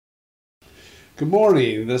Good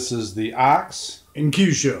morning. This is the Ox and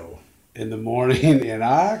Q Show. in the morning in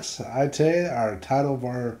Ox. I tell you, our title of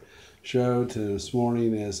our show this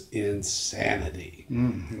morning is Insanity. I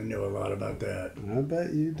know a lot about that. I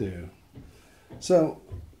bet you do. So,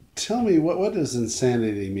 tell me, what does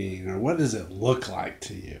insanity mean, or what does it look like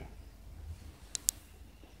to you?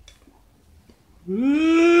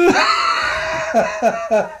 That's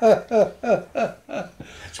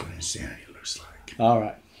what insanity looks like. All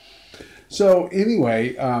right. So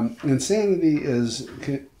anyway, insanity is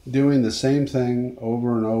doing the same thing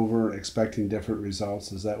over and over, expecting different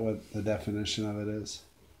results. Is that what the definition of it is?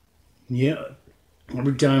 Yeah.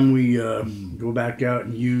 Every time we go back out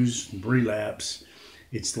and use relapse,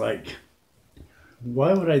 it's like,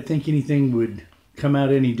 why would I think anything would come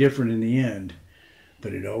out any different in the end?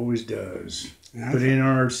 But it always does. But in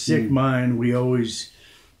our sick mind, we always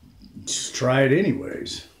just try it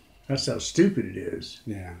anyways. That's how stupid it is.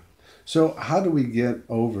 Yeah. So how do we get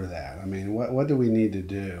over that? I mean, what do we need to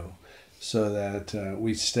do so that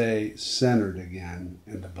we stay centered again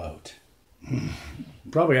in the boat?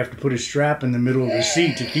 Probably have to put a strap in the middle of the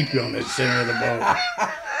seat to keep you on the center of the boat.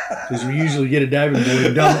 Because we usually get a diving board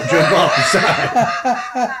and jump off the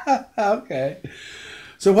side. Okay.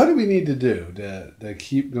 So what do we need to do to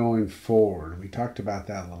keep going forward? We talked about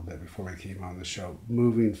that a little bit before we came on the show.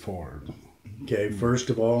 Moving forward. Okay, first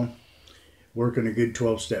of all, work on a good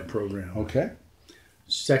 12-step program. Okay.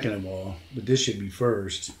 Second of all, but this should be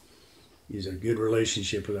first, is a good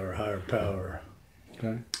relationship with our higher power.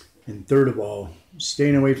 Okay. And third of all,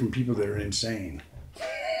 staying away from people that are insane.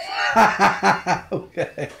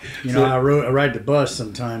 Okay. You know, I ride the bus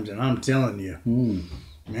sometimes, and I'm telling you,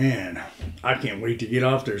 man, I can't wait to get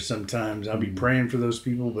off there sometimes. I'll be praying for those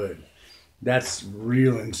people, but that's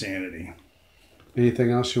real insanity.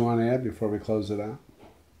 Anything else you want to add before we close it out?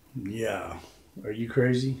 Yeah. Are you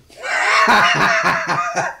crazy?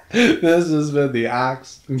 This has been the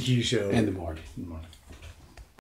Ox Q Show. in the morning. Good morning.